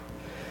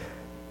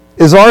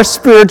Is our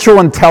spiritual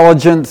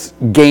intelligence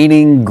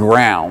gaining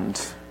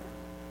ground?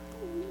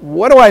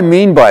 What do I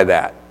mean by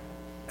that?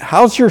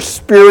 How's your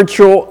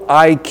spiritual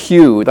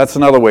IQ? That's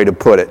another way to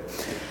put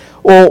it.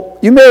 Well,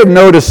 you may have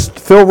noticed,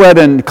 Phil read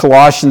in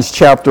Colossians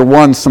chapter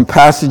 1 some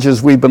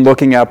passages we've been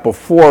looking at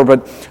before,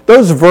 but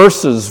those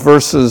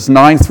verses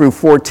 9 through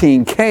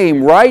 14,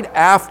 came right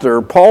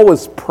after Paul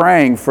was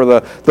praying for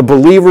the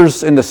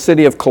believers in the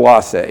city of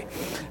Colossae.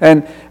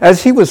 And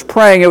as he was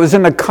praying, it was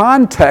in the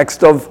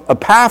context of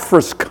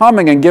Epaphras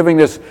coming and giving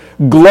this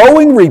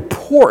glowing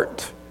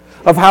report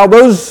of how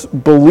those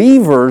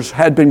believers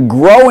had been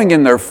growing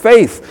in their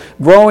faith,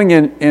 growing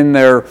in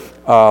their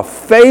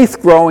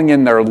faith, growing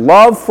in their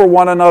love for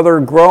one another,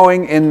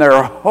 growing in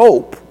their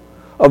hope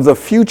of the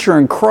future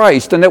in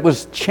Christ, and it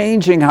was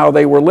changing how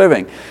they were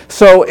living.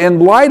 So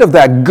in light of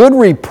that good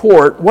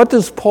report, what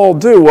does Paul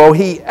do? Well,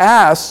 he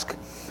asks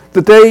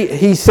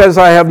he says,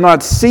 I have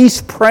not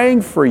ceased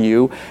praying for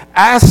you,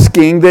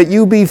 asking that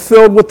you be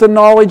filled with the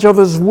knowledge of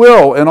his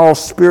will and all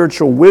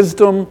spiritual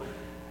wisdom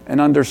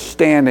and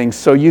understanding,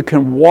 so you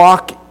can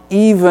walk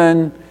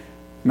even,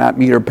 Matt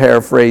Meter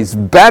paraphrase,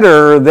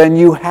 better than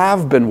you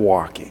have been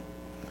walking.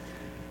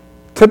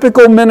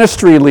 Typical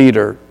ministry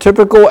leader,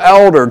 typical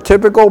elder,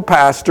 typical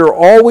pastor,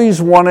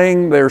 always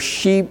wanting their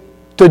sheep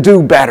to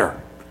do better.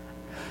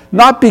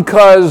 Not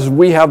because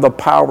we have the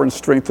power and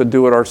strength to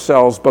do it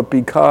ourselves, but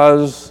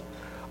because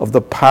of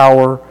the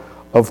power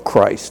of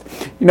Christ.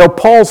 You know,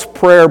 Paul's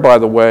prayer, by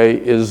the way,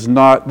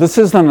 this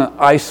isn't an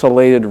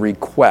isolated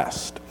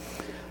request.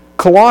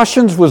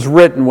 Colossians was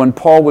written when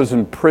Paul was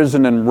in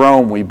prison in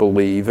Rome, we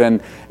believe,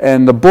 and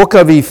the book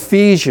of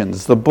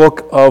Ephesians, the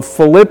book of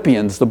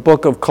Philippians, the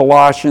book of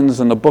Colossians,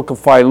 and the book of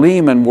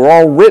Philemon were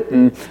all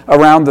written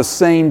around the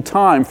same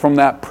time from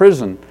that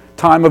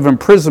time of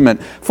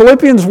imprisonment.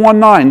 Philippians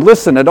 1:9,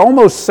 listen, it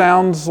almost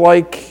sounds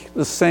like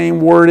the same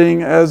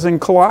wording as in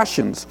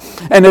Colossians.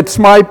 And it's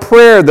my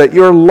prayer that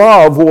your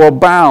love will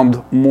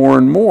abound more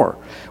and more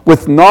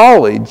with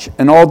knowledge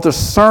and all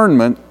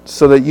discernment,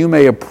 so that you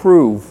may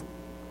approve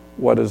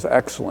what is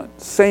excellent.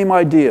 Same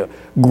idea,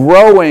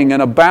 growing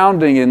and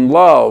abounding in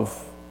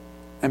love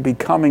and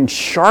becoming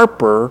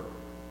sharper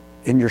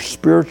in your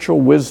spiritual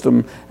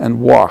wisdom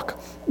and walk.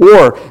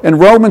 Or in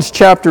Romans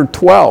chapter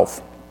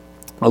 12,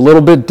 a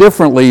little bit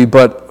differently,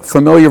 but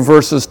familiar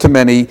verses to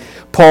many,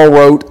 Paul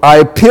wrote, I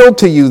appeal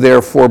to you,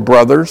 therefore,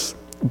 brothers,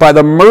 by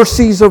the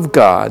mercies of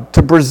God,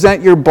 to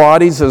present your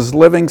bodies as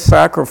living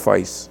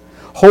sacrifice,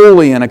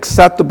 holy and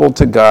acceptable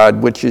to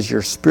God, which is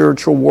your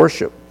spiritual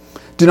worship.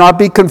 Do not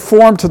be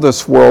conformed to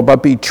this world,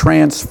 but be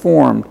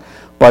transformed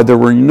by the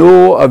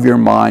renewal of your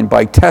mind.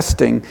 By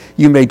testing,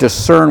 you may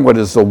discern what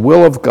is the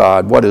will of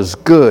God, what is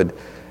good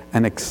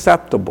and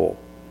acceptable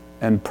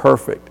and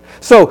perfect.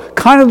 So,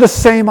 kind of the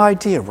same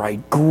idea, right?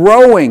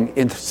 Growing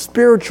in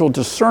spiritual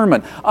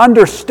discernment,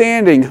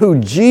 understanding who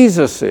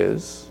Jesus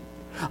is,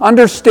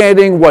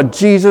 understanding what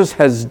Jesus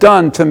has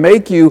done to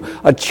make you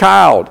a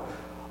child,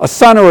 a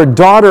son or a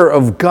daughter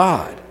of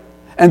God,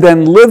 and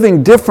then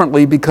living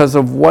differently because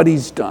of what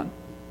he's done.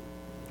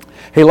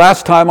 Hey,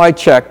 last time I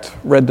checked,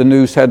 read the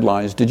news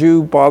headlines. Did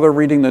you bother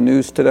reading the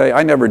news today?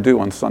 I never do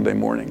on Sunday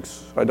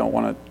mornings. I don't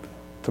want it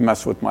to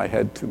mess with my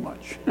head too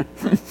much.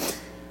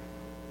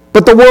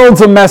 But the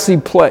world's a messy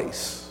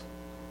place.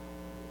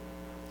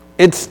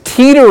 It's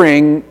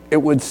teetering, it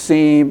would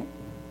seem,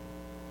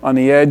 on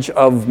the edge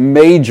of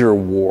major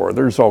war.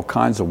 There's all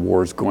kinds of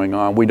wars going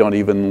on. We don't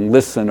even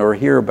listen or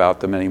hear about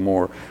them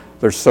anymore.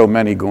 There's so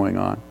many going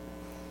on.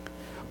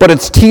 But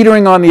it's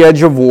teetering on the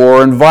edge of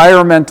war,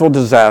 environmental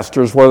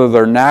disasters, whether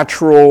they're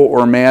natural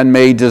or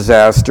man-made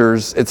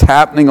disasters. It's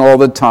happening all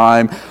the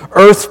time.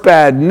 Earth's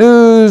bad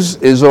news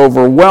is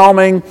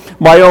overwhelming.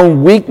 My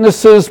own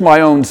weaknesses,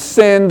 my own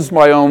sins,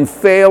 my own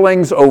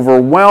failings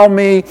overwhelm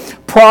me.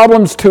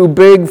 Problems too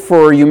big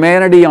for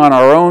humanity on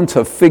our own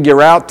to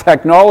figure out.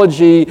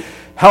 Technology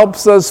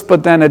helps us,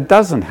 but then it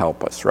doesn't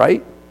help us,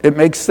 right? It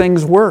makes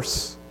things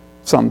worse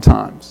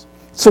sometimes.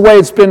 It's the way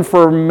it's been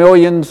for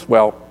millions,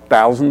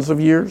 thousands of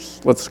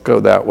years. Let's go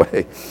that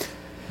way.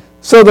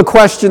 So the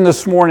question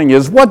this morning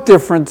is, what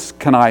difference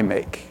can I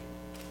make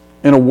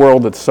in a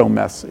world that's so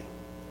messy?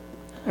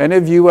 Any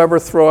of you ever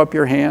throw up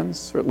your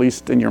hands, or at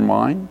least in your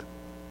mind?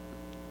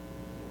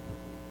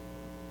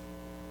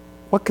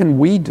 What can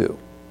we do?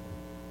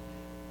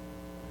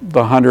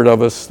 The 100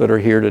 of us that are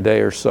here today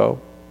or so.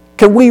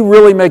 Can we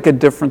really make a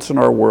difference in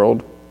our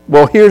world?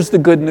 Well, here's the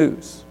good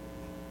news.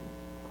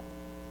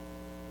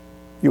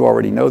 You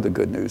already know the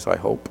good news, I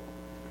hope.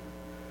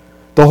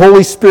 The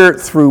Holy Spirit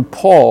through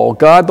Paul,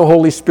 God the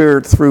Holy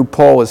Spirit through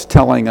Paul is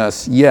telling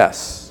us,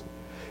 yes,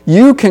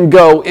 you can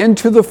go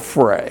into the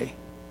fray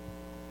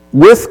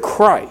with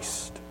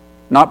Christ,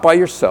 not by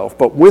yourself,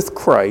 but with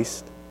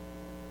Christ,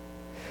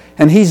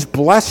 and he's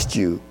blessed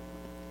you.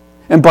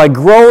 And by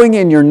growing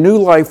in your new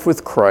life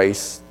with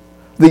Christ,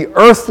 the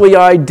earthly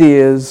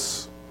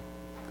ideas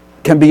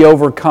can be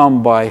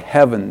overcome by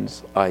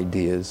heaven's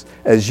ideas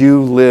as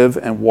you live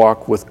and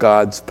walk with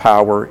God's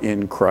power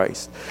in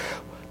Christ.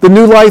 The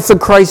new life that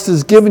Christ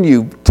has given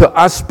you to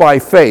us by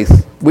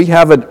faith. We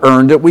haven't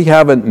earned it. We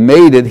haven't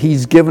made it.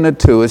 He's given it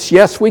to us.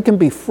 Yes, we can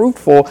be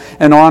fruitful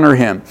and honor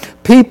him.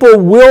 People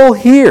will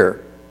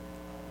hear.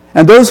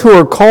 And those who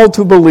are called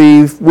to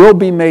believe will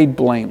be made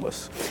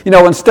blameless.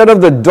 Instead of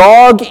the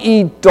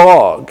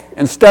dog-eat-dog,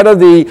 instead of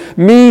the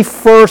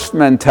me-first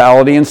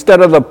mentality,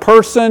 instead of the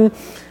person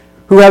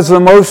who has the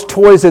most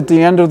toys at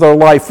the end of their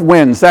life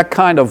wins, that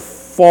kind of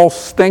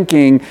false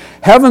thinking,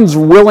 heaven's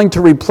willing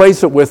to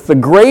replace it with the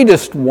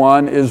greatest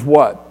one is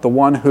what? The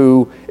one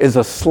who is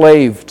a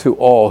slave to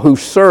all, who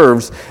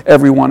serves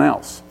everyone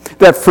else.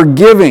 That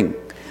forgiving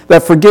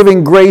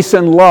grace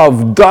and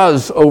love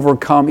does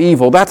overcome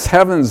evil. That's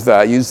heaven's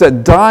values,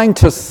 that dying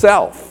to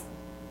self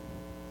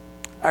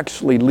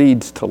actually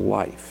leads to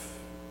life.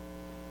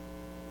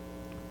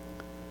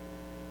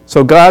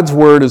 So God's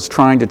word is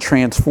trying to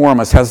transform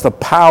us, has the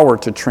power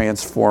to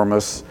transform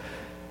us,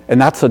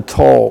 and that's a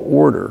tall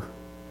order.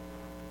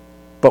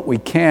 But we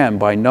can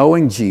by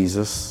knowing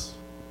Jesus,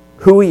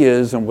 who he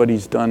is and what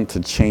he's done to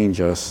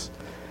change us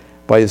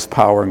by his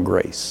power and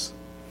grace.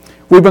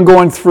 We've been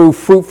going through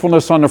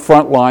fruitfulness on the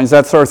front lines.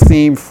 That's our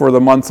theme for the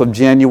months of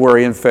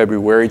January and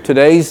February.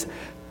 Today's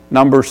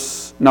number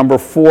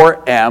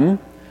 4M,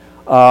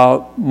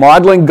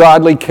 modeling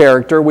godly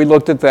character. We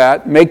looked at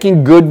that.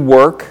 Making good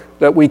work,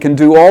 that we can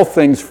do all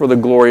things for the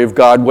glory of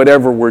God,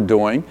 whatever we're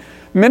doing.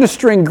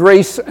 Ministering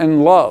grace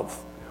and love.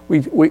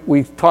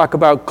 We talk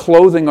about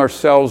clothing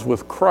ourselves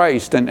with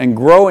Christ and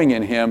growing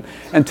in him.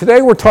 And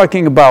today we're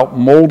talking about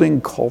molding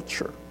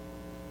culture.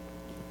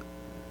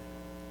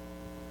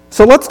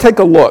 So let's take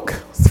a look.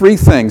 3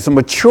 things. A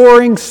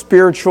maturing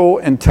spiritual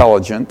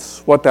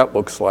intelligence, what that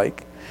looks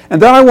like.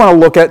 And then I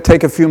want to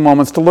take a few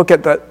moments to look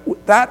at that.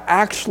 That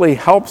actually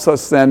helps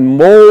us then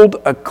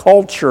mold a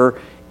culture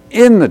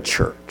in the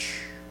church.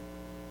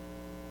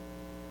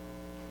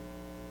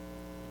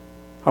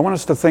 I want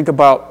us to think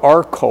about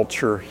our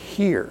culture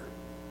here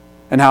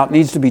and how it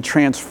needs to be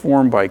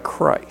transformed by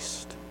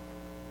Christ,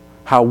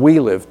 how we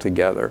live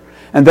together.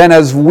 And then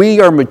as we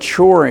are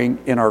maturing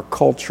in our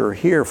culture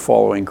here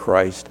following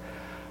Christ,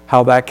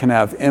 how that can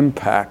have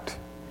impact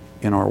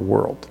in our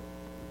world.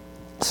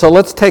 So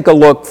let's take a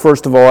look,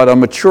 first of all, at a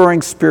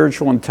maturing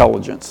spiritual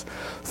intelligence.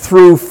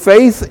 Through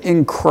faith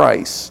in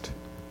Christ,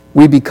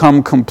 we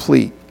become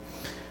complete.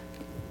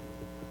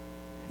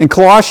 In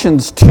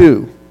Colossians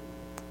 2,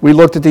 we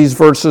looked at these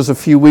verses a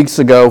few weeks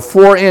ago.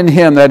 For in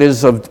him, that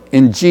is,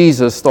 in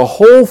Jesus, the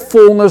whole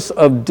fullness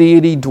of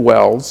deity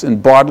dwells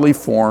in bodily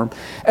form,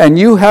 and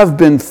you have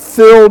been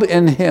filled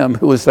in him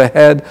who is the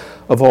head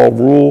of all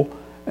rule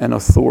and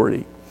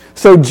authority.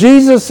 So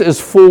Jesus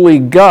is fully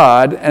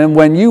God, and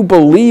when you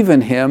believe in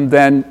him,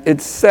 then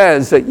it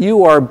says that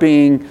you are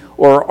being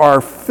or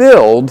are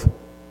filled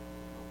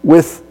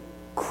with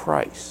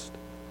Christ.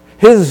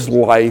 His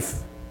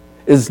life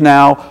is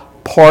now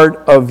part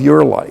of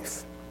your life.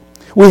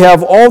 We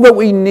have all that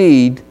we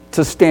need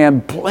to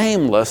stand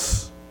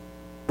blameless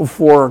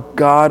before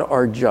God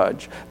our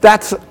judge.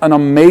 That's an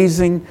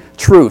amazing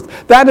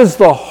truth. That is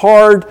the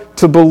hard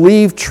to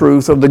believe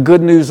truth of the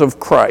good news of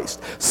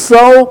Christ.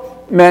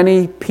 So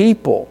many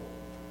people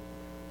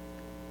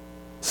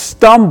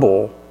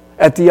stumble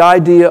at the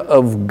idea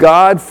of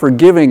God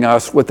forgiving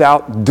us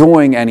without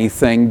doing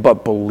anything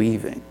but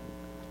believing.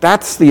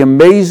 That's the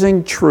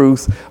amazing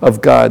truth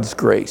of God's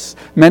grace.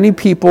 Many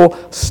people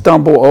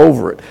stumble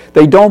over it.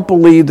 They don't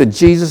believe that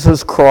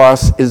Jesus'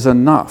 cross is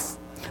enough.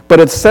 But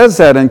it says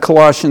that in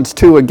Colossians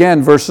 2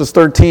 again, verses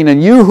 13,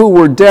 and you who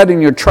were dead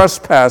in your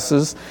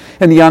trespasses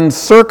and the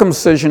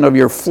uncircumcision of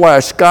your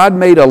flesh, God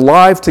made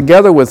alive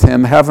together with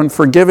him, having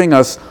forgiven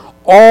us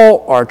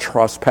all our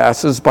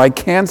trespasses by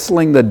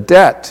canceling the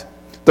debt,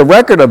 the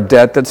record of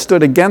debt that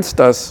stood against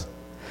us.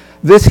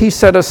 This he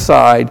set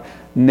aside,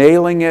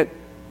 nailing it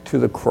to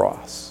the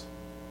cross.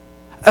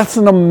 That's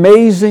an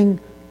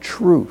amazing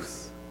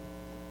truth.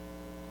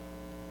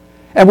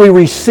 And we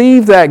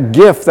receive that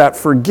gift, that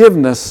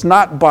forgiveness,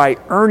 not by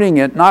earning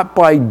it, not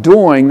by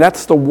doing,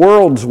 that's the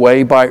world's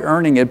way, by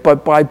earning it,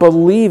 but by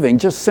believing,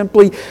 just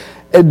simply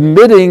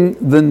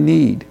admitting the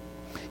need.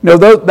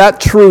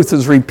 That truth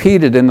is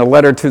repeated in the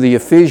letter to the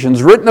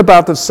Ephesians, written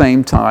about the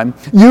same time.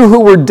 You who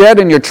were dead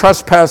in your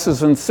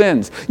trespasses and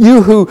sins.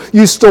 You who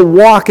used to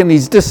walk in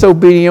these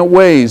disobedient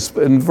ways.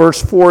 In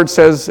verse 4 it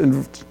says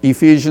in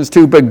Ephesians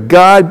 2, but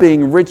God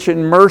being rich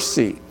in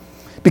mercy,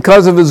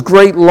 because of his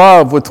great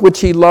love with which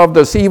he loved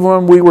us, even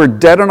when we were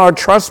dead in our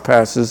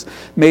trespasses,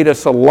 made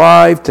us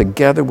alive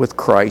together with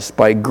Christ.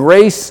 By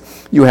grace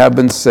you have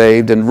been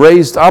saved and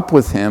raised up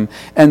with him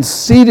and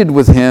seated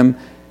with him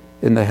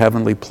in the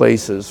heavenly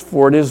places.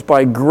 For it is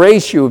by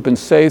grace you have been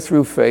saved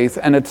through faith,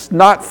 and it's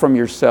not from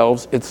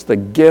yourselves, it's the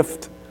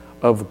gift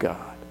of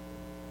God.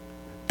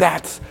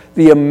 That's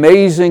the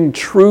amazing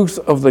truth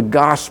of the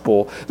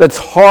gospel that's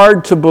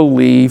hard to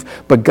believe,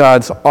 but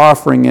God's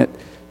offering it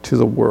to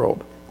the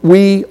world.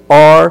 We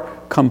are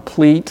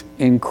complete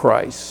in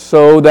Christ,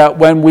 so that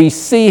when we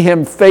see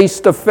him face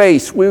to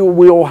face, we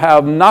will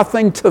have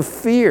nothing to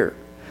fear.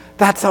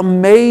 That's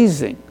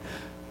amazing.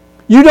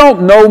 You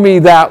don't know me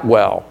that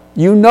well.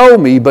 You know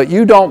me, but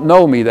you don't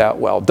know me that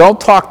well. Don't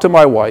talk to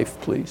my wife,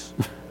 please.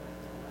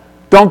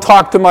 Don't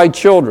talk to my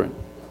children.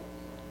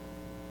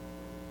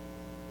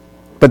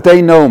 But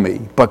they know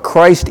me. But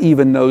Christ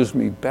even knows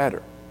me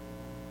better.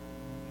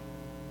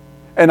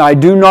 And I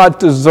do not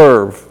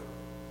deserve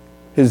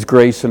his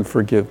grace and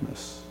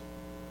forgiveness.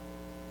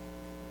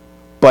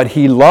 But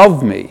he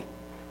loved me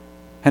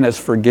and has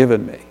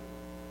forgiven me.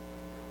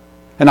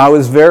 And I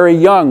was very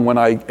young when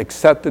I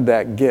accepted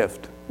that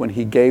gift, when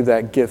he gave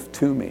that gift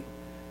to me.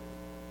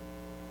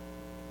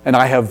 And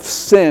I have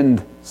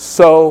sinned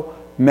so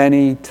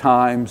many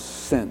times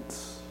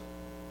since,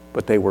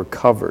 but they were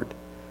covered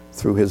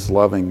through his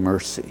loving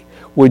mercy.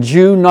 Would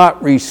you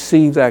not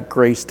receive that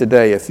grace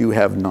today if you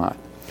have not?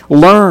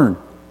 Learn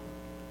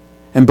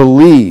and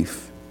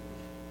believe,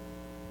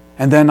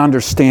 and then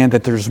understand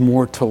that there's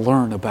more to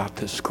learn about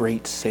this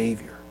great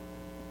Savior.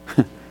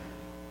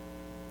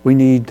 We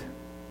need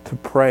to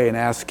pray and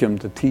ask him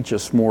to teach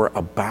us more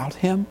about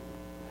him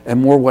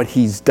and more what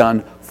he's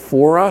done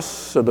for us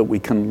so that we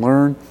can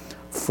learn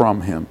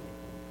from him.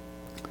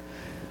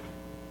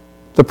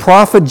 The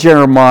prophet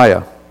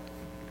Jeremiah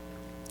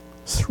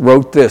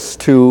wrote this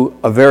to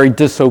a very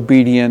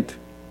disobedient,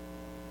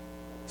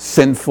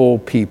 sinful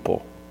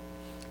people,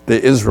 the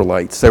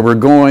Israelites. They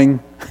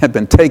had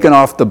been taken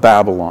off to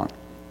Babylon.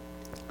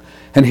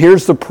 And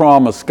here's the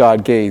promise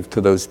God gave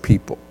to those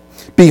people.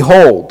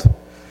 Behold,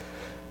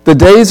 the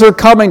days are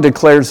coming,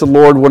 declares the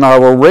Lord, when I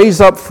will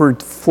raise up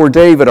for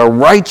David a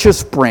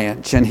righteous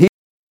branch, and he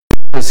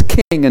is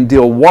king and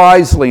deal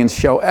wisely and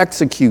shall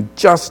execute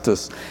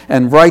justice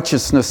and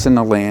righteousness in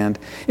the land.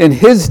 In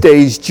his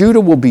days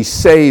Judah will be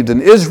saved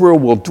and Israel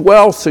will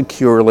dwell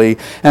securely,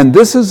 and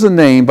this is the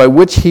name by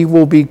which he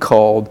will be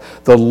called.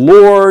 The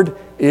Lord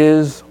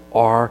is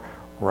our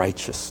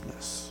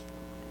righteousness.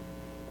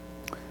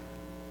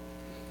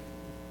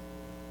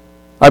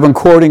 I've been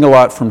quoting a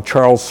lot from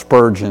Charles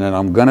Spurgeon, and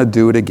I'm going to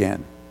do it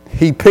again.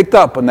 He picked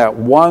up on that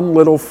one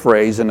little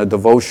phrase in a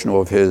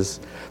devotional of his,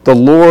 the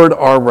Lord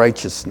our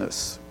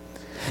righteousness.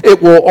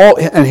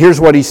 And here's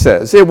what he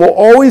says, it will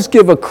always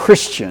give a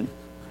Christian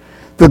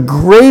the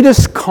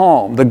greatest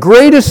calm, the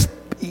greatest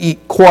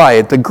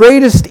quiet, the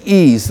greatest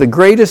ease, the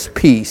greatest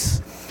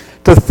peace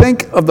to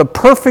think of the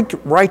perfect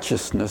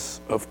righteousness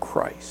of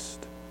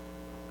Christ.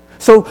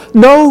 So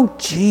know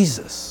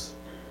Jesus.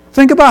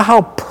 Think about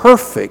how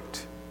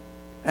perfect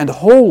and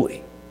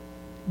holy,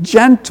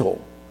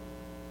 gentle,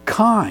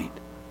 kind,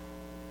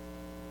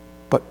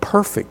 but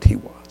perfect he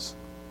was.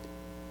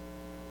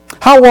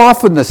 How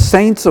often the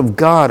saints of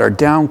God are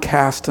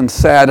downcast and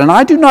sad, and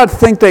I do not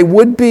think they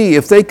would be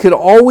if they could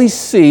always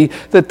see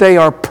that they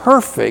are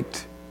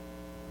perfect,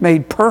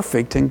 made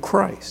perfect in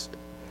Christ.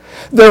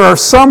 There are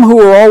some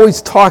who are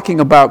always talking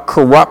about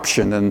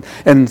corruption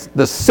and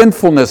the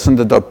sinfulness and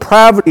the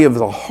depravity of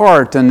the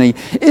heart and the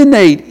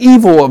innate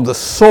evil of the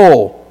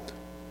soul.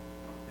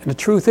 And the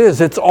truth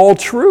is, it's all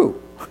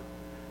true.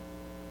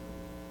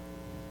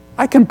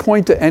 I can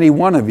point to any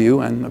one of you,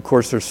 and of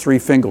course there's three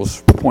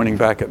fingers pointing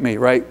back at me,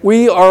 right?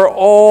 We are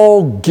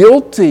all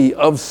guilty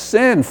of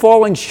sin,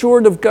 falling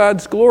short of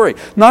God's glory.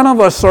 None of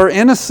us are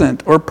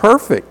innocent or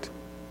perfect.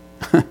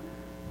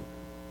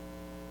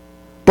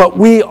 But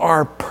we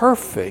are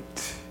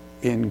perfect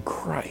in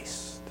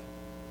Christ.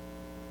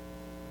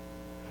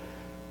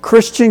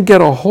 Christian,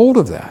 get a hold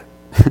of that.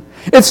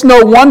 It's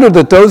no wonder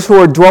that those who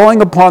are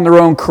dwelling upon their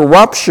own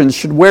corruption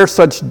should wear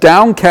such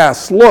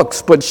downcast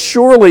looks. But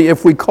surely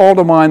if we call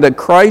to mind that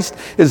Christ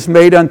is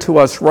made unto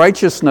us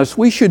righteousness,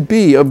 we should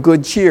be of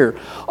good cheer.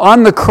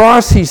 On the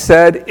cross, he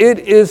said, it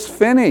is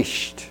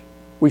finished.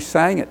 We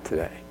sang it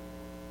today.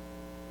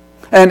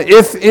 And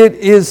if it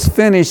is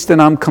finished,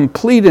 then I'm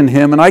complete in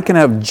him, and I can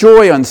have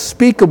joy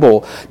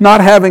unspeakable,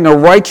 not having a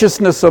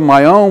righteousness of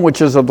my own, which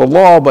is of the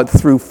law, but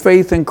through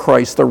faith in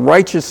Christ, the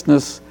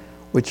righteousness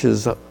which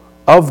is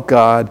of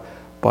God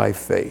by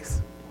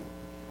faith.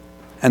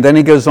 And then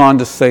he goes on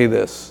to say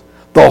this,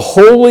 the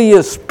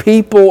holiest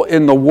people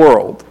in the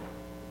world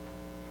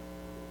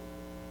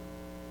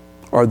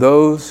are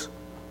those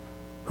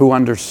who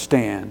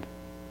understand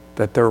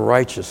that their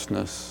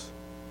righteousness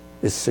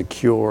is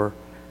secure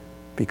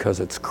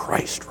because it's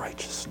Christ's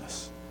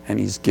righteousness, and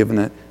he's given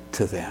it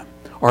to them.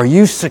 Are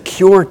you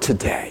secure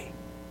today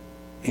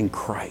in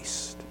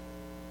Christ?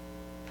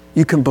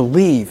 You can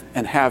believe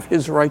and have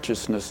his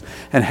righteousness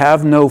and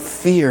have no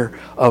fear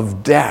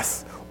of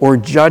death or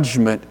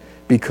judgment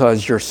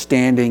because you're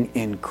standing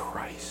in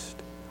Christ.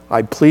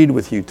 I plead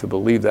with you to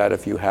believe that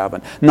if you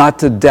haven't. Not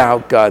to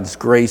doubt God's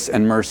grace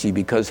and mercy,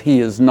 because he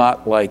is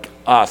not like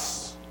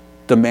us,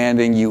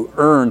 demanding you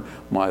earn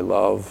my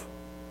love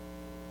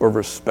or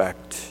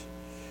respect.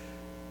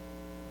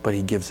 But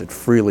he gives it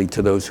freely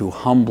to those who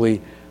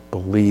humbly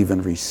believe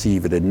and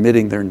receive it,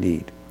 admitting their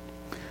need.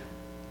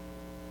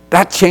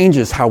 That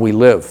changes how we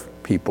live,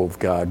 people of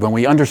God. When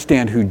we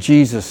understand who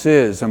Jesus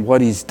is and what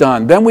he's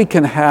done, then we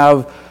can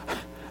have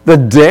the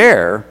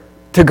dare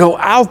to go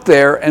out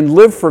there and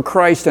live for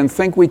Christ and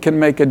think we can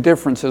make a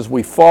difference as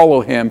we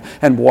follow him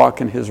and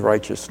walk in his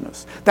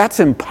righteousness. That's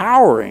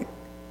empowering.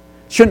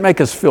 Shouldn't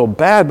make us feel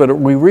bad, but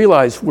we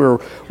realize we're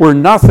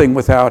nothing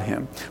without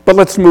him. But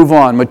let's move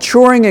on.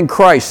 Maturing in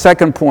Christ,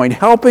 second point,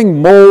 helping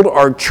mold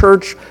our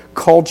church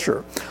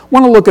culture. I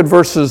want to look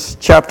at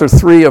chapter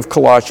 3 of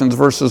Colossians,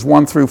 verses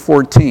 1 through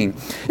 14.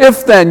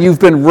 If then you've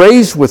been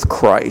raised with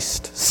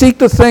Christ, seek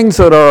the things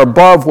that are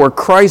above where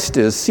Christ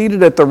is,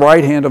 seated at the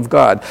right hand of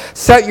God.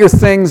 Set your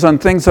things on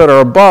things that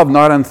are above,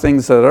 not on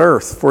things that are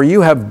earth. For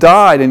you have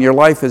died, and your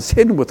life is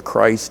hidden with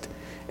Christ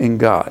in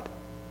God.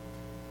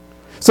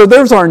 So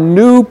there's our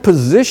new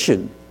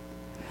position.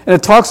 And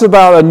it talks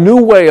about a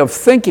new way of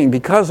thinking.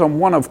 Because I'm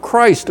one of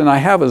Christ and I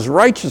have his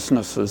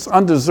righteousness, as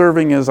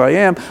undeserving as I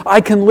am, I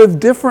can live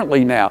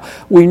differently now.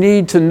 We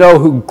need to know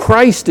who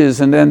Christ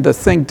is and then to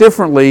think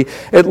differently.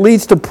 It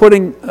leads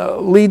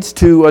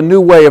to a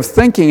new way of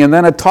thinking. And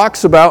then it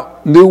talks about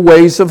new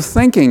ways of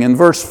thinking. In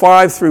verse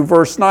 5 through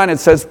verse 9 it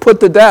says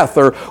put to death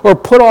or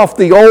put off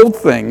the old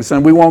things.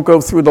 And we won't go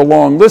through the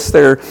long list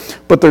there,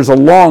 but there's a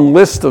long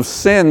list of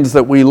sins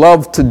that we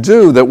love to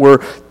do, that we're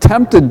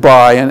tempted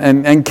by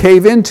and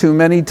cave into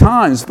many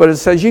times. But it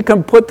says you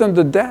can put them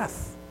to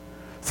death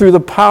through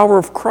the power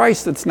of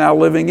Christ that's now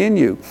living in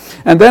you.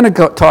 And then it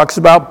talks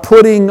about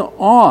putting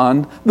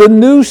on the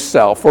new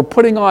self, or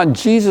putting on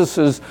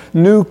Jesus'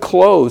 new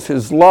clothes,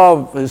 his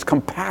love, his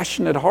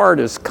compassionate heart,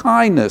 his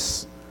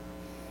kindness.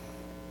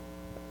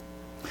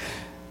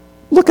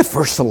 Look at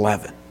verse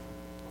 11.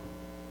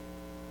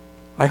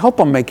 I hope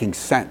I'm making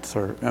sense,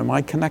 or am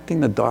I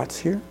connecting the dots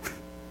here?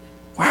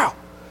 Wow.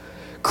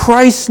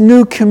 Christ's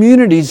new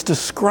community is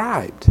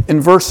described in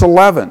verse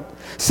 11.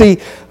 See,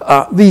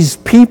 these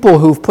people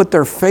who've put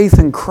their faith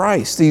in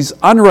Christ, these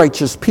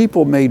unrighteous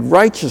people made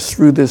righteous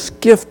through this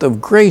gift of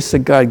grace that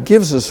God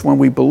gives us when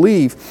we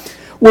believe,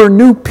 we're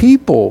new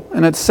people.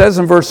 And it says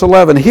in verse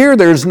 11, here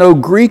there's no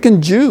Greek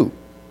and Jew.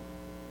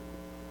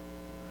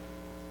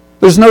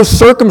 There's no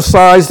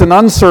circumcised and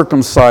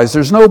uncircumcised.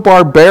 There's no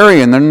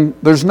barbarian.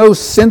 There's no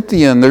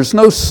Scythian. There's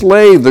no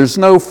slave. There's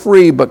no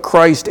free, but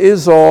Christ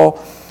is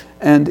all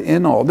and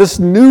in all. This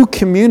new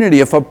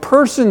community, if a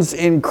person's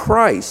in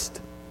Christ,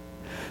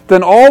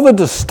 then all the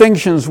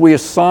distinctions we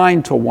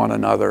assign to one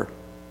another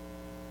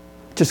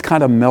just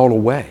kind of melt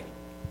away.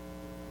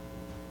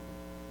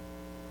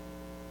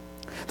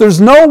 There's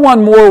no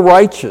one more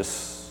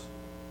righteous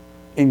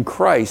in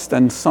Christ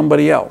than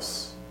somebody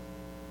else.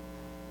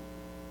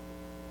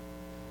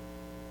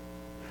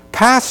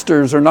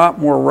 Pastors are not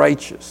more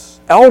righteous.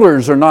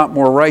 Elders are not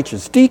more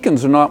righteous.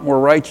 Deacons are not more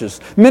righteous.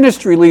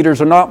 Ministry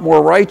leaders are not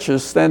more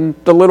righteous than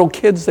the little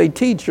kids they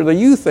teach or the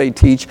youth they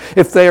teach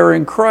if they are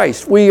in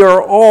Christ. We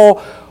are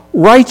all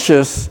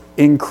righteous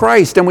in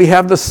Christ, and we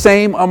have the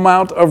same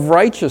amount of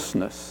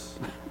righteousness,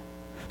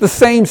 the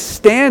same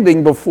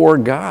standing before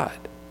God.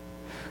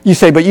 You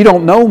say, but you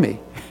don't know me.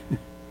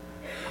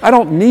 I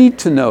don't need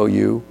to know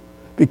you,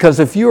 because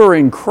if you are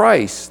in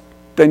Christ,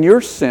 then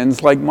your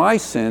sins, like my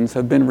sins,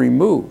 have been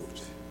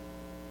removed.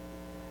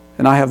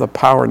 And I have the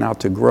power now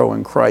to grow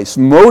in Christ,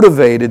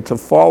 motivated to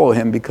follow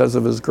him because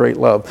of his great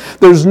love.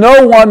 There's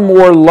no one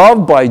more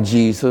loved by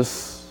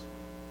Jesus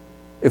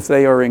if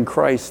they are in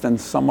Christ than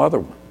some other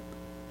one.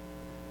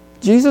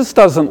 Jesus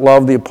doesn't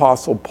love the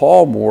Apostle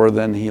Paul more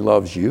than he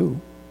loves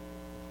you.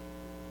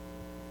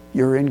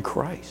 You're in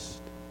Christ.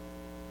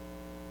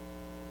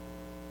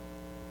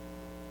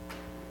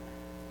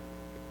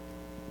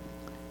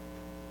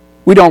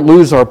 We don't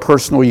lose our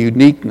personal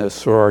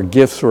uniqueness or our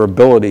gifts or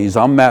abilities.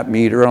 I'm Matt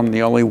Meter, I'm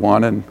the only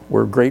one, and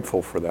we're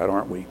grateful for that,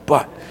 aren't we?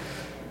 But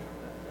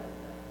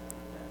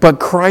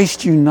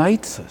Christ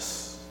unites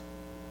us.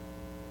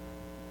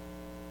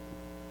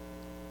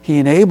 He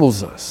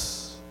enables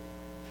us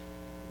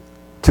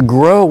to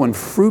grow in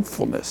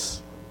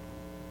fruitfulness.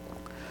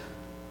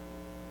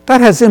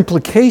 That has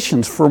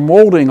implications for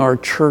molding our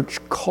church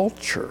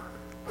culture,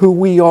 who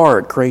we are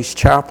at Grace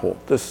Chapel,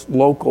 this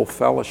local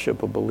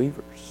fellowship of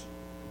believers.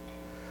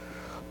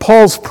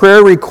 Paul's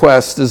prayer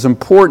request is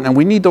important, and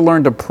we need to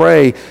learn to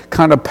pray,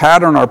 kind of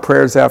pattern our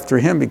prayers after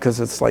him, because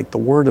it's like the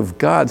Word of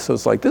God. So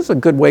it's like, this is a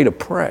good way to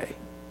pray.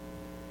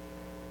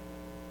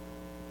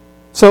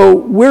 So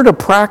we're to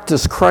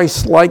practice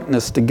Christ's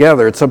likeness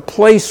together. It's a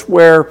place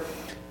where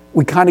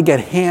we kind of get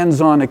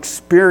hands-on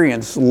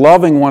experience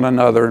loving one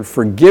another and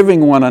forgiving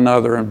one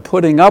another and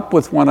putting up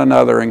with one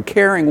another and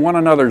carrying one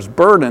another's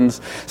burdens.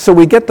 So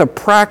we get to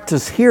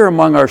practice here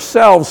among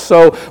ourselves,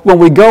 so when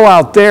we go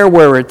out there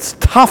where it's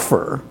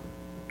tougher,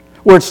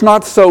 where it's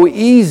not so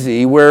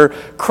easy, where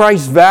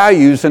Christ's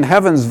values and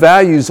heaven's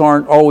values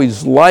aren't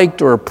always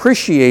liked or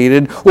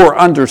appreciated or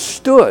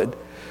understood,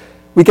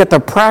 we get to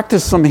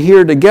practice them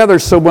here together,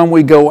 so when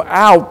we go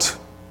out,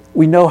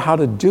 we know how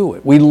to do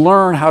it. We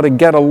learn how to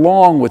get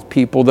along with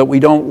people that we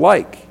don't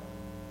like.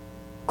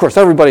 Of course,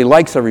 everybody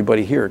likes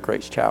everybody here at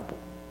Grace Chapel.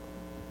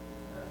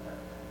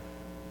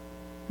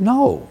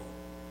 No,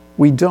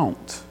 we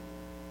don't.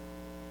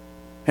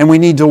 And we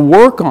need to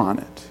work on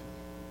it,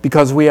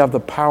 because we have the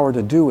power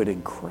to do it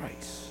in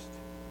Christ.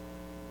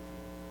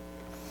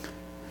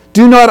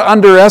 Do not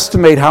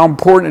underestimate how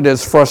important it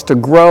is for us to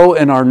grow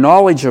in our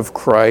knowledge of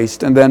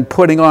Christ and then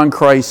putting on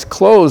Christ's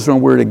clothes when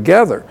we're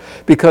together,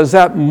 because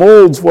that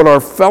molds what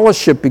our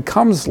fellowship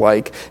becomes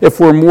like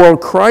if we're more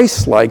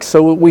Christ-like,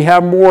 so we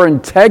have more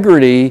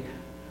integrity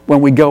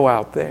when we go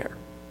out there,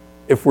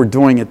 if we're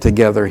doing it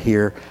together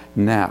here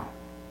now.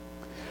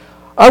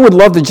 I would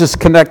love to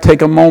just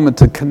take a moment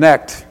to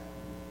connect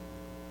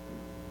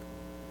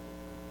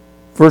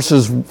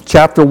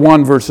chapter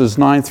 1, verses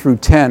 9 through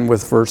 10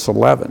 with verse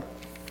 11.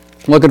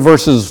 Look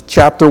at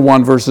chapter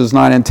 1, verses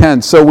 9 and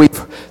 10. So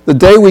the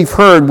day we've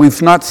heard,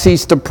 we've not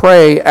ceased to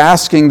pray,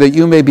 asking that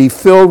you may be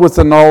filled with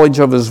the knowledge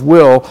of his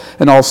will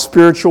and all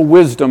spiritual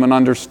wisdom and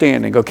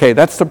understanding. Okay,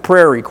 that's the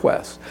prayer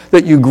request.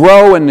 That you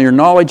grow in your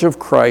knowledge of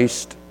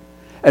Christ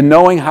and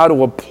knowing how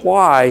to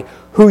apply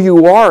who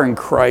you are in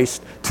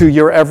Christ to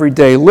your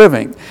everyday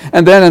living.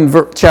 And then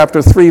in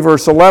chapter 3,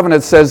 verse 11,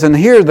 it says, and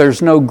here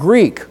there's no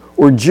Greek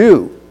or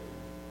Jew.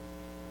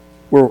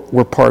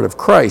 We're part of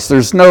Christ.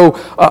 There's no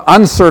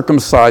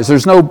uncircumcised,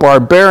 there's no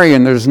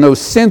barbarian, there's no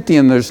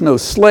Scythian, there's no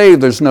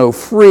slave, there's no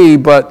free,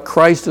 but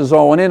Christ is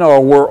all and in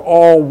all. We're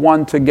all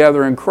one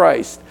together in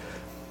Christ.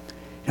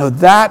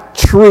 That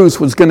truth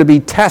was going to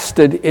be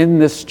tested in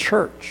this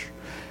church.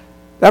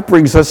 That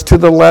brings us to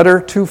the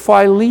letter to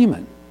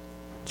Philemon.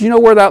 Do you know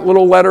where that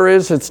little letter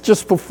is? It's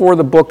just before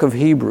the book of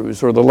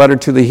Hebrews, or the letter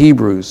to the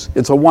Hebrews.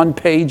 It's a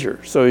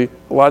one-pager, so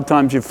a lot of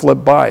times you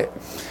flip by it.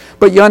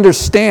 But you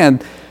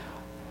understand,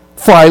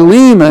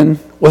 Philemon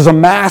was a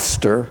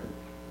master,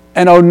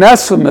 and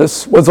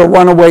Onesimus was a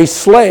runaway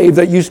slave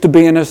that used to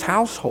be in his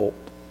household.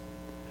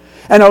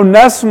 And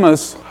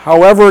Onesimus,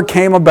 however it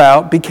came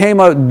about, became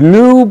a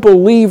new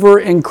believer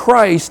in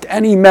Christ,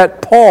 and he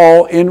met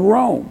Paul in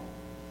Rome.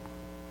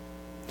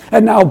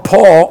 And now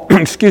Paul,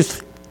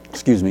 excuse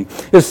me,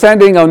 is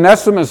sending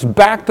Onesimus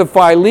back to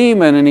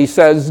Philemon, and he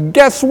says,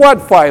 guess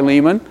what,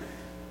 Philemon?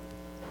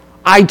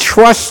 I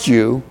trust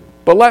you,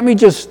 but let me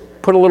just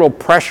put a little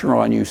pressure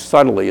on you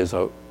subtly as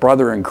a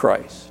brother in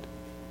Christ.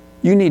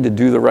 You need to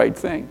do the right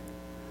thing.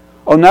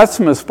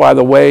 Onesimus, by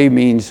the way,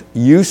 means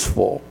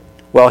useful.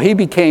 Well, he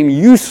became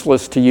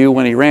useless to you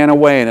when he ran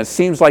away, and it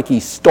seems like he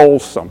stole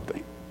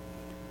something.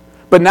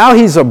 But now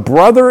he's a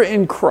brother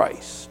in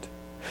Christ.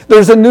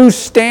 There's a new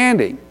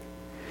standing.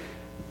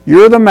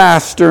 You're the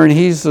master and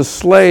he's the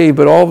slave,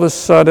 but all of a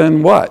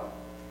sudden, what?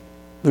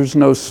 There's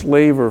no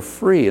slave or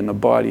free in the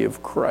body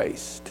of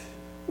Christ.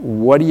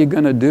 What are you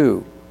going to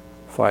do,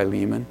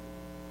 Philemon?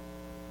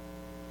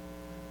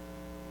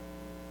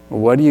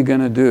 What are you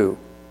going to do?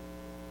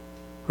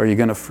 Are you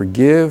going to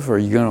forgive? Are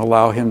you going to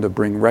allow him to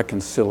bring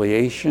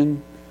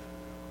reconciliation?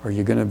 Are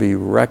you going to be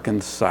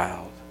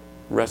reconciled?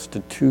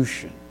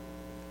 Restitution?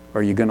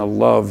 Are you going to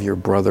love your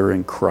brother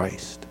in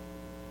Christ?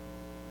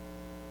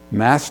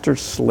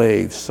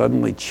 Master-slave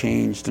suddenly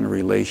changed in a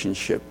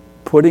relationship,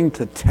 putting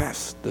to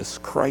test this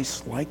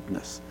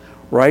Christ-likeness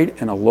right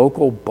in a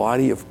local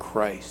body of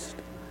Christ.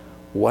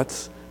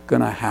 What's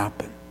going to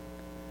happen?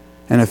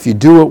 And if you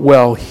do it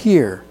well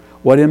here,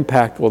 what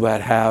impact will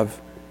that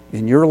have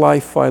in your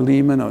life,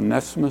 Philemon,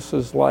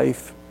 Onesimus'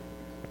 life,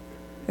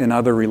 in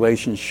other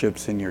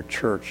relationships in your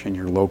church, in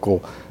your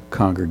local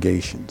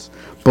congregations?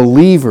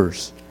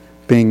 Believers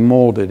being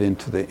molded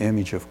into the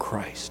image of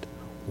Christ.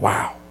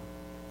 Wow.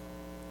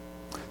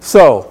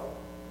 So,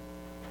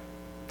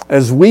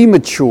 as we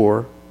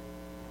mature,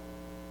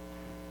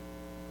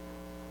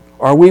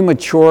 are we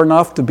mature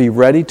enough to be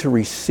ready to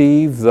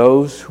receive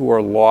those who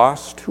are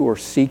lost, who are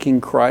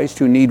seeking Christ,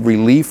 who need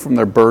relief from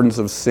their burdens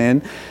of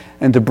sin,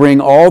 and to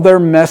bring all their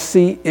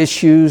messy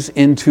issues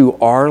into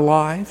our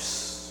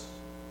lives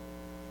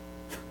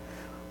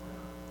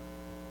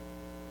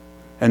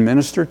and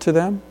minister to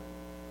them?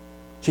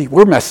 Gee,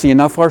 we're messy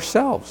enough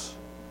ourselves.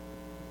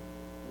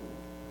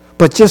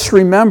 But just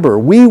remember,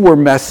 we were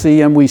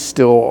messy and we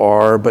still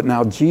are, but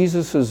now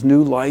Jesus'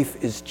 new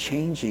life is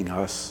changing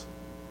us.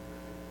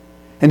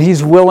 And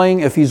he's willing,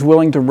 if he's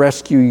willing to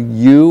rescue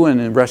you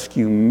and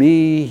rescue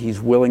me,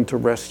 he's willing to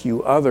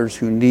rescue others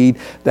who need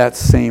that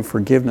same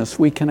forgiveness.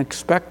 We can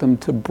expect him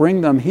to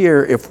bring them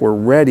here if we're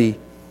ready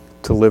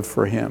to live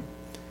for him.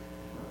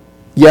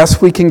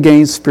 Yes, we can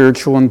gain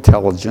spiritual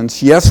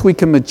intelligence. Yes, we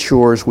can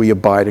mature as we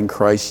abide in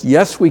Christ.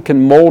 Yes, we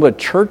can mold a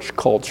church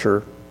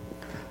culture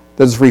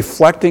that's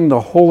reflecting the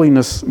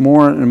holiness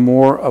more and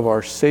more of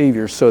our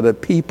Savior, so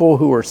that people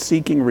who are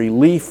seeking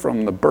relief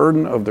from the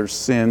burden of their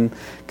sin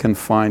can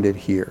find it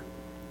here.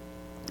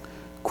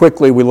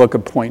 Quickly, we look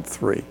at point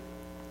 3.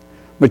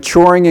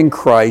 Maturing in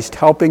Christ,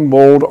 helping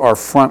mold our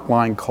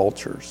frontline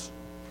cultures.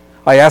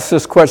 I asked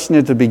this question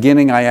at the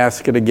beginning, I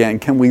ask it again.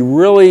 Can we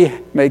really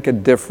make a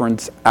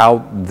difference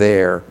out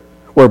there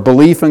where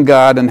belief in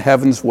God and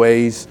heaven's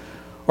ways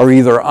are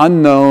either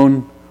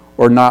unknown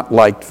or not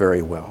liked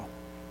very well?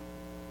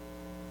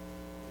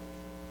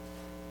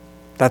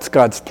 That's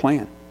God's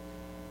plan.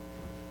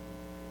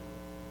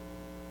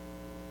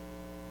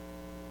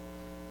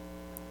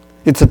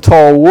 It's a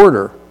tall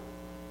order.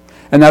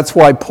 And that's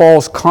why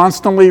Paul's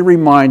constantly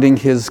reminding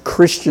his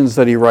Christians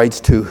that he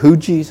writes to who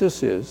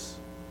Jesus is,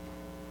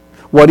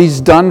 what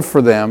he's done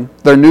for them,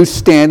 their new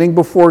standing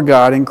before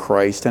God in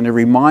Christ, and it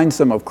reminds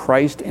them of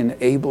Christ's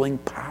enabling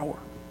power.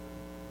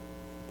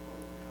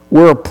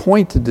 We're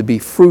appointed to be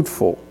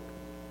fruitful.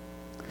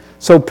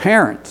 So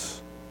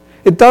parents,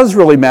 it does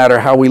really matter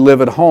how we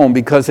live at home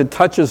because it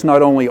touches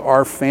not only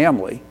our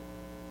family,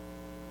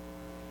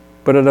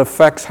 but it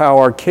affects how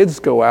our kids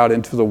go out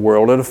into the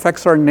world. It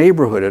affects our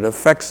neighborhood. It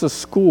affects the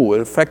school. It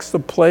affects the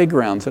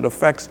playgrounds. It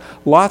affects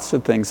lots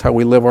of things, how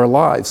we live our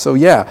lives. So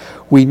yeah,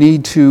 we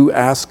need to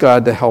ask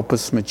God to help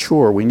us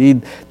mature. We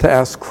need to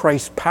ask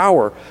Christ's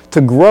power to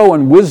grow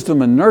in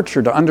wisdom and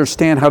nurture, to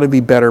understand how to be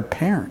better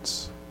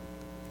parents.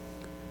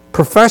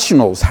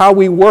 Professionals, how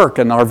we work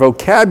and our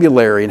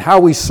vocabulary and how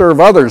we serve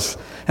others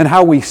and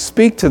how we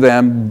speak to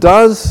them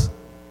does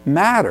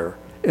matter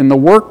in the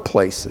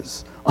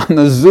workplaces, on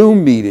the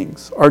Zoom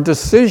meetings, our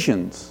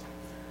decisions.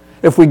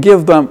 If we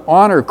give them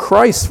honor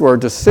Christ for our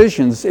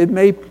decisions, it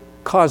may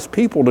cause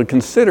people to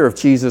consider if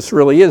Jesus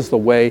really is the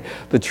way,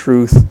 the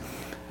truth,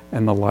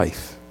 and the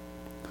life.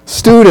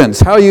 Students,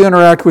 how you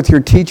interact with your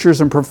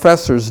teachers and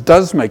professors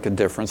does make a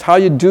difference. How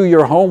you do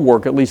your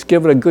homework, at least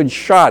give it a good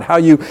shot. How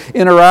you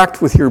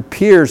interact with your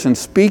peers and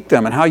speak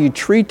them, and how you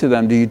treat to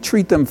them. Do you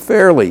treat them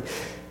fairly?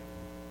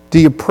 Do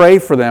you pray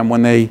for them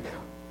when they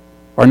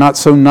are not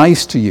so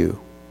nice to you?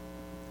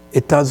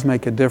 It does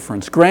make a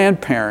difference.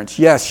 Grandparents,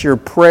 yes, your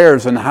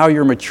prayers and how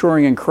you're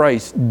maturing in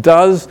Christ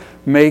does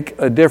make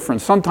a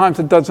difference. Sometimes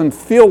it doesn't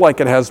feel like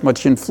it has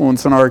much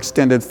influence on our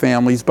extended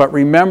families, but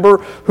remember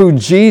who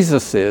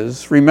Jesus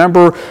is,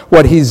 remember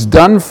what he's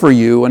done for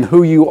you and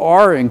who you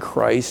are in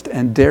Christ,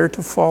 and dare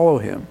to follow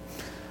him.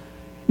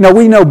 Now,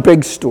 we know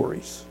big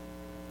stories.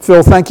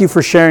 Phil, thank you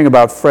for sharing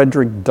about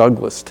Frederick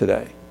Douglass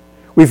today.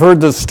 We've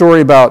heard the story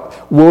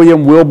about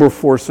William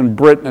Wilberforce in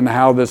Britain and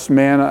how this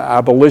man,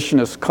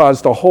 abolitionist,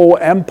 caused a whole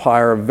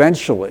empire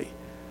eventually.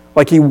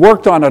 Like he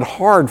worked on it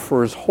hard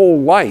for his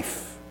whole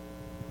life.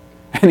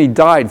 And he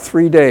died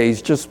 3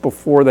 days just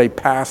before they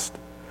passed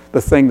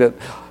the thing that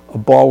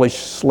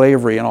abolished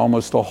slavery in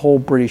almost the whole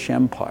British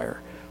Empire.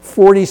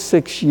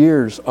 46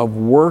 years of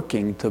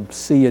working to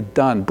see it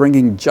done,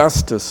 bringing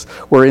justice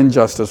where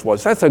injustice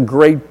was. That's a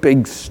great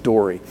big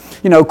story.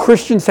 You know,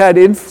 Christians had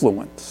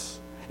influence.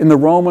 In the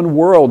Roman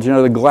world, you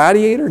know, the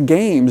gladiator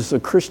games,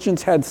 the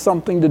Christians had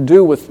something to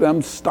do with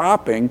them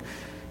stopping.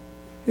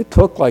 It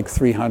took like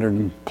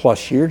 300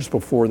 plus years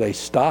before they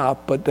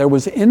stopped, but there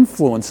was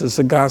influence as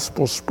the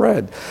gospel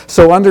spread.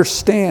 So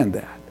understand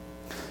that.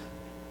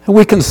 And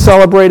we can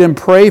celebrate and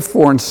pray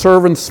for and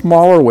serve in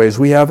smaller ways.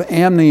 We have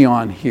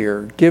Amnion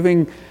here.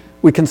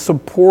 We can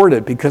support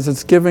it because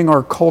it's giving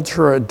our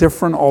culture a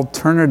different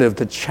alternative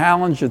to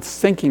challenge its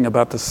thinking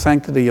about the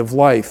sanctity of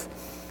life.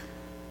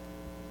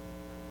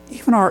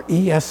 Even our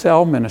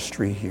ESL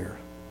ministry here.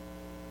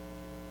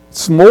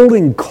 It's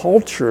molding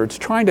culture. It's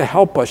trying to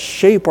help us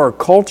shape our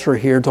culture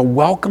here to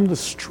welcome the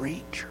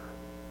stranger,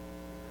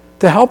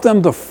 to help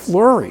them to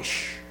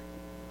flourish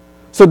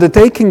so that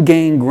they can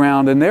gain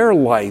ground in their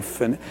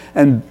life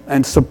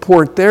and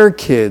support their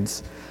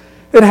kids.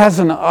 It has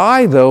an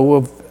eye, though,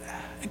 of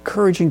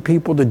encouraging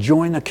people to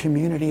join the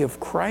community of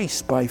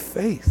Christ by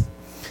faith.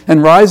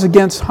 And Rise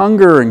Against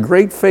Hunger and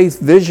Great Faith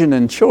Vision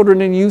and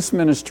Children and Youth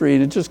Ministry,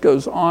 and it just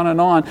goes on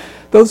and on.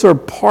 Those are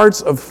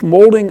parts of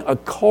molding a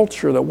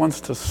culture that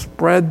wants to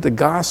spread the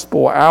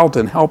gospel out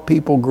and help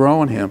people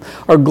grow in him.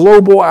 Our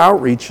global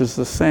outreach is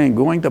the same,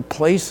 going to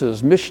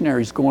places,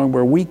 missionaries going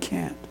where we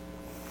can't.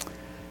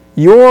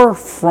 Your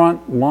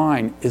front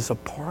line is a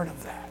part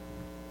of that.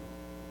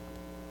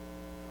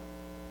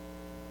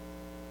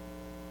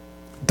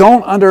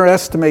 Don't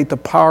underestimate the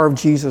power of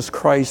Jesus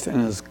Christ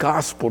and his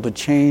gospel to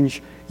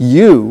change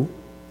you,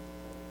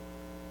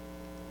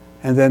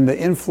 and then the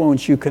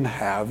influence you can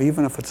have,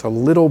 even if it's a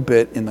little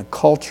bit, in the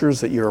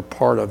cultures that you're a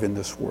part of in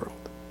this world.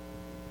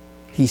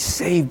 He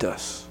saved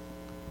us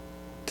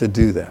to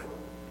do that.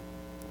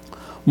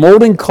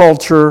 Molding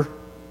culture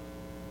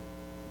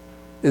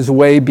is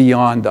way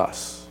beyond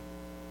us.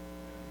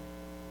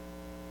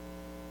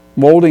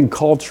 Molding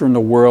culture in the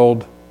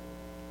world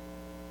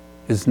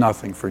is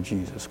nothing for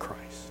Jesus Christ.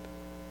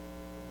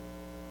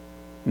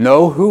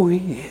 Know who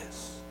he is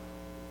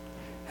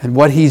and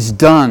what he's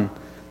done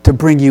to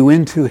bring you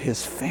into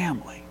his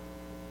family,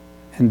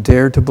 and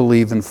dare to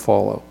believe and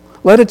follow.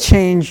 Let it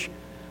change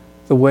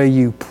the way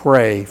you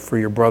pray for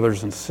your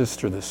brothers and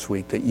sisters this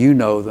week that you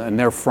know in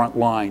their front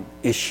line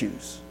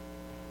issues,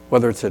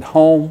 whether it's at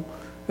home,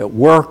 at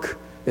work,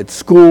 at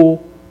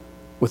school,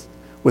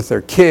 with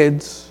their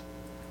kids,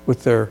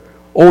 with their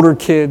older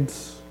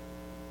kids,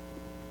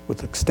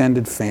 with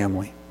extended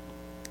family,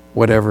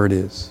 whatever it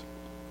is.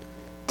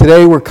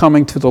 Today we're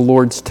coming to the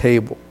Lord's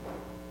table.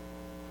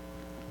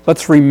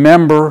 Let's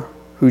remember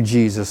who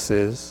Jesus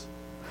is.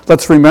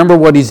 Let's remember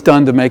what he's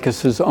done to make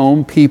us his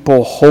own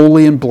people,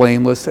 holy and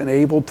blameless, and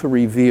able to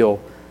reveal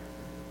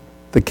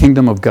the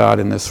kingdom of God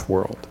in this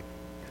world.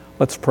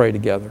 Let's pray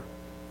together.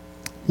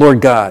 Lord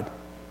God,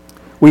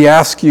 we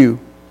ask you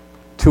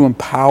to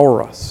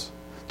empower us,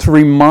 to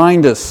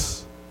remind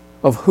us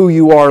of who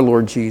you are,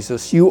 Lord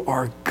Jesus. You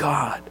are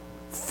God,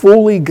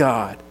 fully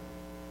God.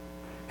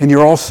 And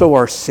you're also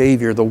our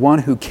Savior, the one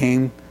who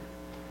came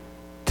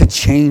to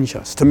change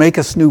us, to make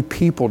us new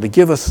people, to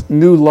give us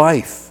new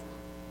life.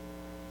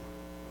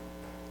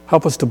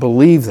 Help us to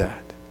believe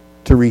that,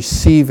 to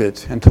receive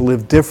it, and to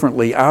live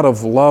differently out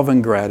of love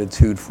and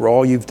gratitude for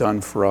all you've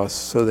done for us,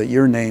 so that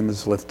your name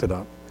is lifted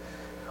up.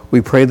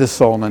 We pray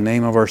this all in the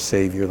name of our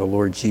Savior, the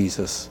Lord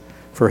Jesus,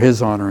 for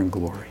his honor and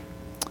glory.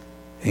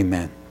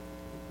 Amen.